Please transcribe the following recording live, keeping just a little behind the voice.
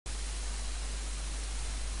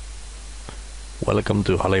Welcome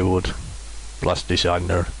to Hollywood Plus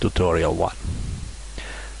Designer Tutorial 1.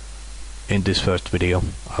 In this first video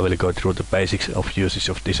I will go through the basics of usage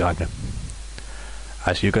of Designer.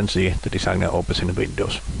 As you can see, the Designer opens in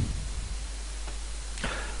Windows.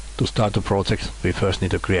 To start the project we first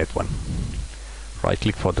need to create one. Right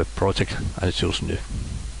click for the project and choose New.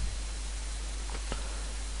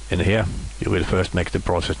 In here you will first make the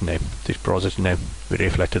project name. This project name will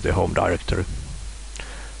reflect the home directory.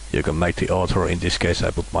 You can make the author, in this case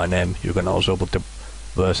I put my name. You can also put the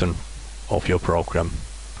version of your program.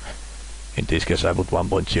 In this case I put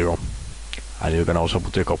 1.0. And you can also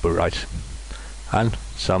put the copyright and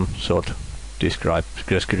some sort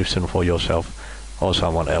description for yourself or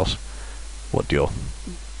someone else what your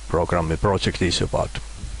program project is about.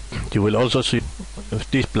 You will also see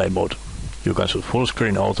display mode. You can choose full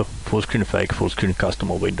screen auto, full screen fake, full screen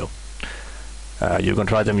custom or window. You can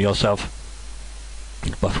try them yourself.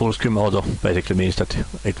 But full screen auto basically means that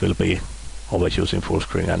it will be always using full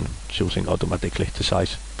screen and choosing automatically the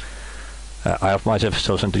size. I have myself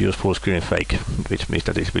chosen to use full screen fake, which means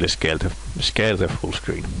that it will scale the full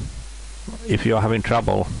screen. If you are having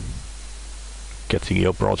trouble getting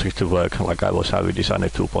your project to work, like I was having Designer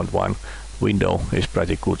 2.1, window is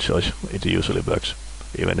pretty good choice. It usually works,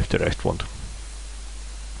 even if the rest won't.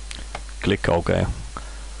 Click OK.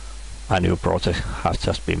 A new project has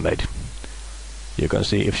just been made. You can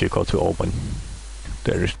see if you go to open,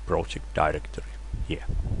 there is project directory here.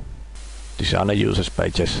 Designer uses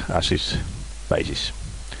pages as its pages.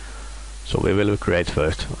 So we will create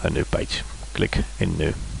first a new page. Click in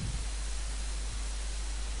new.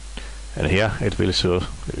 And here it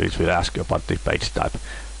will ask about the page type.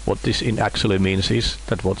 What this actually means is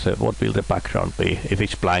that what will the background be. If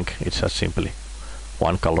it's blank, it's just simply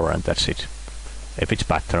one color and that's it. If it's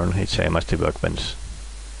pattern, it's same as the workbench.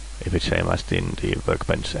 If it's same as in the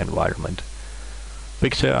workbench environment.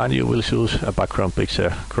 Picture, and you will choose a background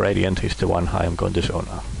picture. Gradient is the one I am going to show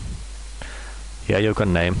now. Here you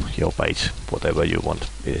can name your page whatever you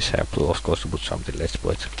want. It is helpful of course to put something. Let's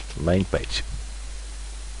put main page.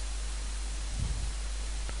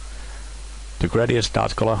 The gradient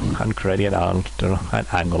start color and gradient and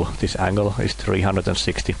angle. This angle is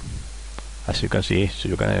 360. As you can see, so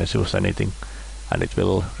you can choose anything and it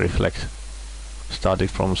will reflect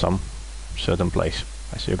started from some certain place,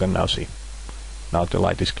 as you can now see. Now the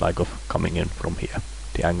light is like of coming in from here,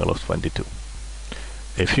 the angle of 22.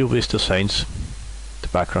 If you wish to change the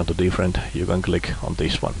background to different, you can click on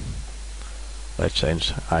this one. Let's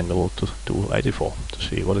change angle to 284 to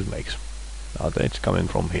see what it makes. Now it's coming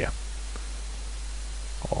from here.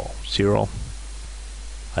 Or 0,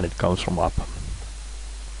 and it comes from up.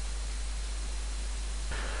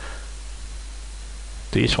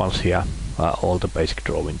 These ones here are all the basic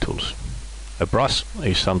drawing tools. A brush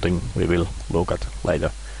is something we will look at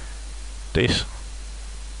later. This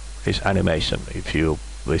is animation. If you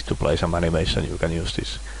wish to play some animation, you can use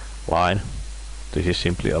this. Line. This is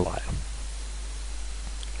simply a line.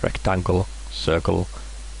 Rectangle, circle,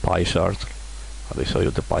 pie chart. I will show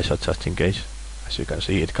you the pie chart just in case. As you can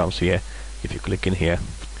see, it comes here. If you click in here,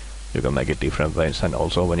 you can make it different ways, and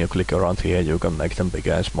also when you click around here you can make them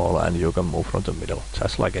bigger and smaller, and you can move from the middle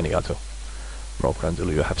just like any other program tool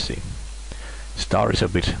you have seen. Star is a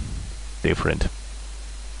bit different.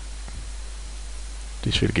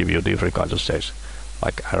 This will give you different kinds of shapes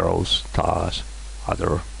like arrows, stars,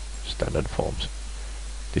 other standard forms.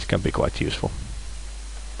 This can be quite useful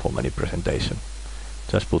for many presentation.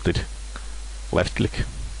 Just put it left click,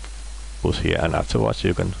 push here, and afterwards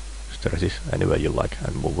you can stretch it anywhere you like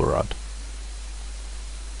and move around.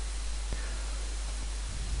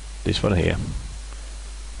 This one here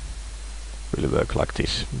will work like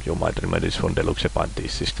this. You might remember this from Deluxe about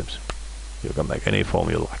these systems. You can make any form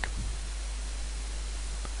you like.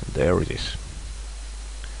 And there it is.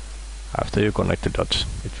 After you connect the dots,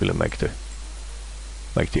 it will make the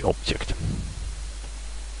object.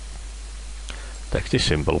 Text is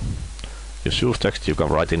simple. You choose text, you can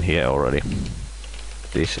write in here already.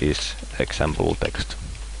 This is example text.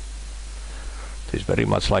 This is very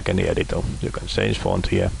much like any editor. You can change font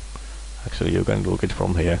here. Actually you can look it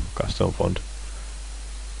from here. Custom font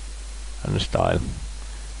and style,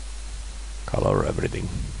 color, everything.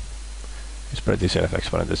 It's pretty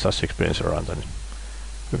self-explanatory. Just experience around and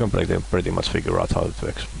you can pretty much figure out how it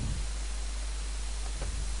works.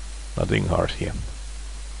 Nothing hard here.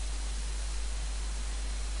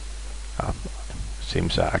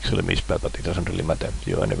 Seems actually misspelled, but it doesn't really matter.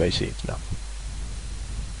 You anyway see it now.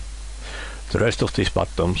 The rest of these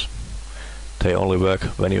buttons, they only work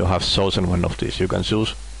when you have chosen one of these. You can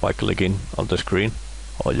choose by clicking on the screen,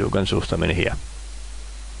 or you can choose them in here.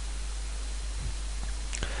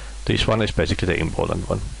 This one is basically the important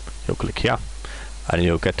one. You click here and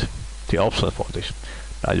you get the option for this.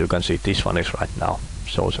 Now you can see this one is right now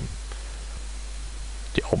chosen.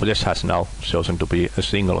 The object has now chosen to be a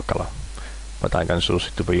single color, but I can choose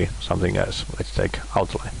it to be something else. Let's take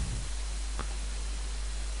outline.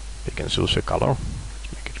 We can choose a color.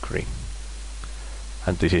 Let's make it green.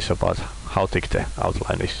 And this is about how thick the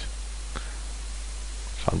outline is.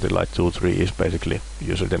 Something like 2-3 is basically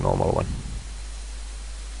usually the normal one.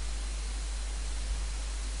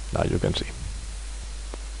 Now you can see.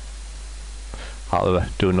 However,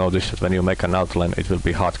 do notice that when you make an outline, it will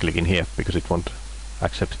be hard clicking here because it won't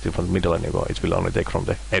accept it from the middle anymore. It will only take from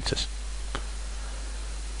the edges.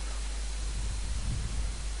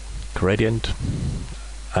 Gradient,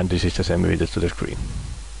 and this is the same width to the screen.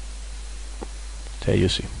 There you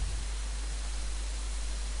see.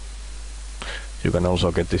 You can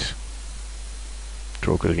also get this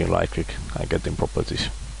through clicking right click and get in properties.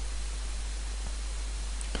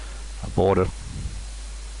 A border.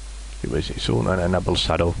 You will see soon an enable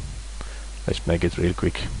shadow. Let's make it real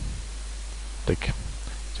quick. Tick.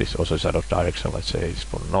 This is also shadow direction. Let's say it's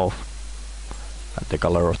for north. And the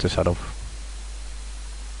color of the shadow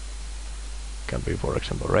can be, for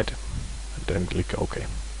example, red. And then click OK.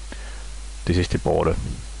 This is the border,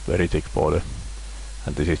 very thick border,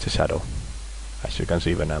 and this is the shadow. As you can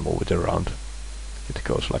see, when I move it around, it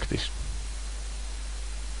goes like this.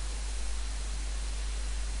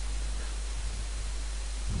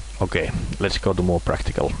 Okay, let's go to more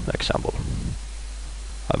practical example.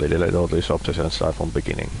 I will delete all these objects and start from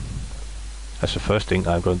beginning. As the first thing,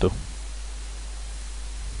 I'm going to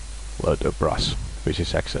load a brush, which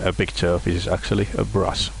is actually a picture, which is actually a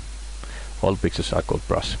brush. All pictures are called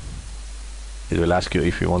brush. It will ask you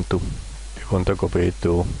if you want to copy it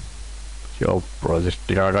to your project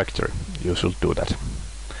directory. You should do that.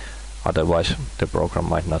 Otherwise, the program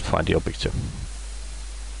might not find your picture.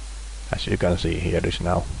 As you can see, here is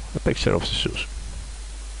now a picture of the shoes.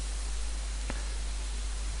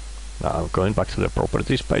 Now I'm going back to the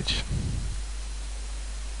properties page.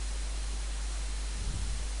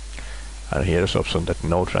 And here's option that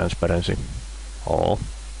no transparency, or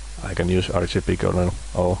I can use RGB kernel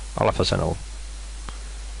or alpha channel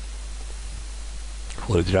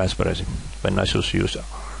for the transparency. When I choose use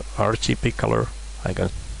RGB color, I can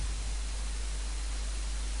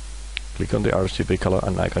click on the RGB color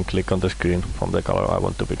and I can click on the screen from the color I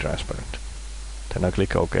want to be transparent. Then I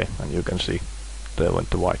click OK and you can see there went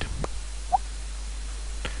the white.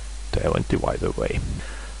 There went the white away.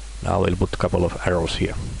 Now we'll put a couple of arrows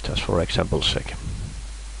here, just for example's sake.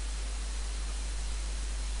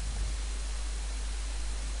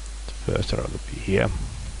 The first arrow will be here.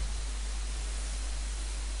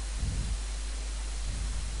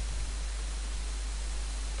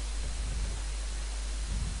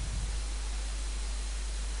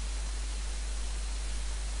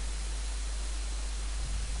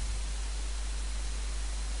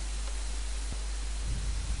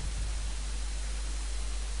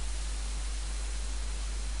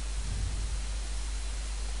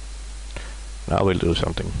 Now we'll do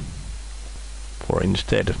something. For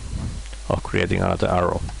instead of creating another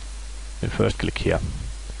arrow, we first click here.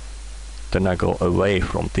 Then I go away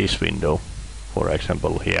from this window. For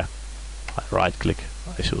example, here I right click,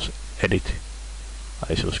 I choose edit,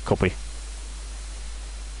 I choose copy.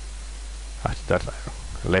 After that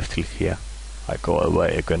I left click here, I go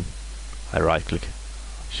away again, I right click,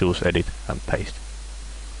 choose edit and paste.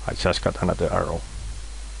 I just got another arrow.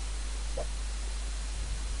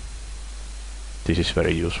 This is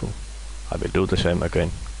very useful. I will do the same again.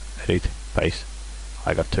 Edit, paste.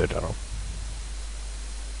 I got third arrow.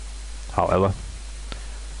 However,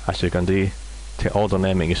 as you can see, the auto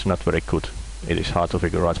naming is not very good. It is hard to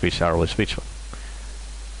figure out which arrow is which one.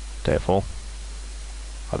 Therefore,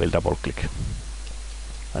 I will double click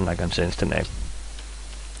and I can change the name.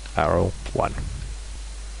 Arrow 1.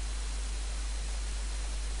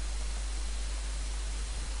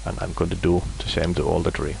 And I'm going to do the same to all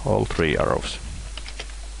three arrows.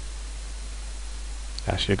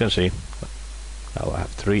 As you can see, now I have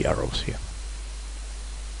 3 arrows here.